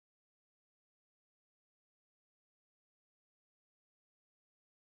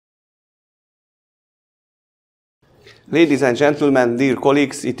Ladies and gentlemen, dear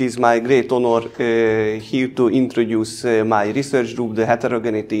colleagues, it is my great honor here to introduce my research group, the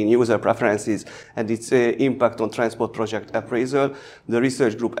Heterogeneity in User Preferences and its Impact on Transport Project Appraisal. The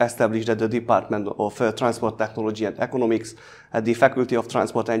research group established at the Department of Transport Technology and Economics at the Faculty of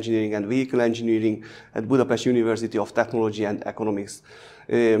Transport Engineering and Vehicle Engineering at Budapest University of Technology and Economics.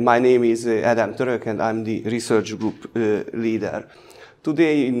 My name is Ádám Török and I'm the research group leader.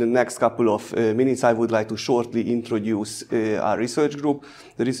 Today, in the next couple of minutes, I would like to shortly introduce our research group.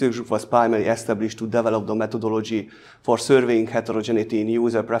 The research group was primarily established to develop the methodology for surveying heterogeneity in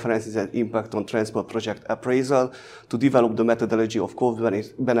user preferences and impact on transport project appraisal, to develop the methodology of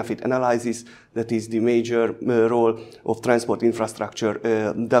cost-benefit analysis, that is the major role of transport infrastructure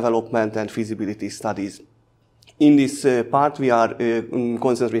development and feasibility studies. In this part, we are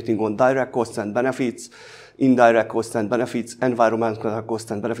concentrating on direct costs and benefits, indirect costs and benefits, environmental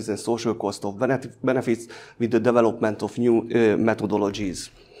costs and benefits, and social cost of benefits with the development of new methodologies.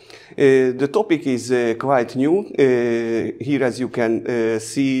 The topic is quite new. Here, as you can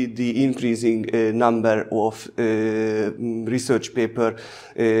see, the increasing number of research papers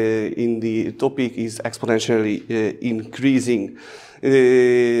in the topic is exponentially increasing.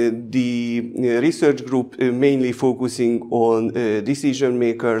 The research group mainly focusing on decision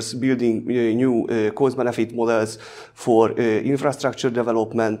makers, building new cost-benefit models for infrastructure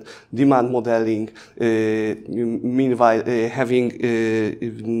development, demand modeling, meanwhile having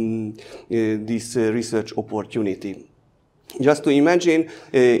this research opportunity. Just to imagine,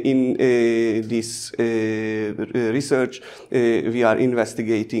 in this research, we are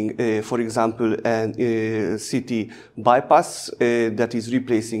investigating, for example, a city bypass that is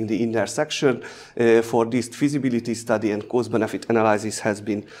replacing the intersection. For this, feasibility study and cost-benefit analysis has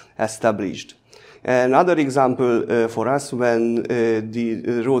been established. Another example for us, when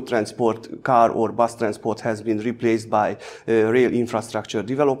the road transport, car or bus transport has been replaced by rail infrastructure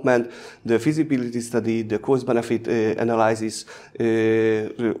development, the feasibility study, the cost-benefit analysis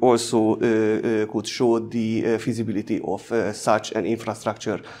also could show the feasibility of such an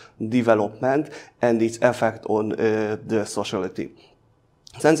infrastructure development and its effect on the society.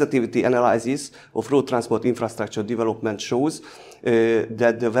 Sensitivity analysis of road transport infrastructure development shows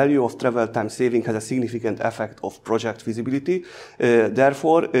that the value of travel time saving has a significant effect of project feasibility.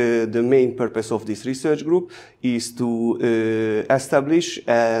 Therefore, the main purpose of this research group is to establish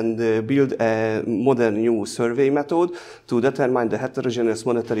and build a modern new survey method to determine the heterogeneous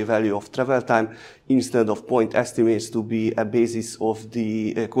monetary value of travel time instead of point estimates to be a basis of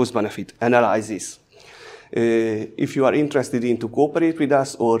the cost-benefit analysis. If you are interested in to cooperate with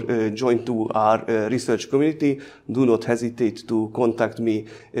us or join to our research community, do not hesitate to contact me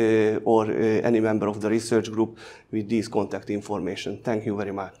or any member of the research group with this contact information. Thank you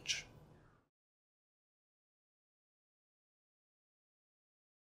very much.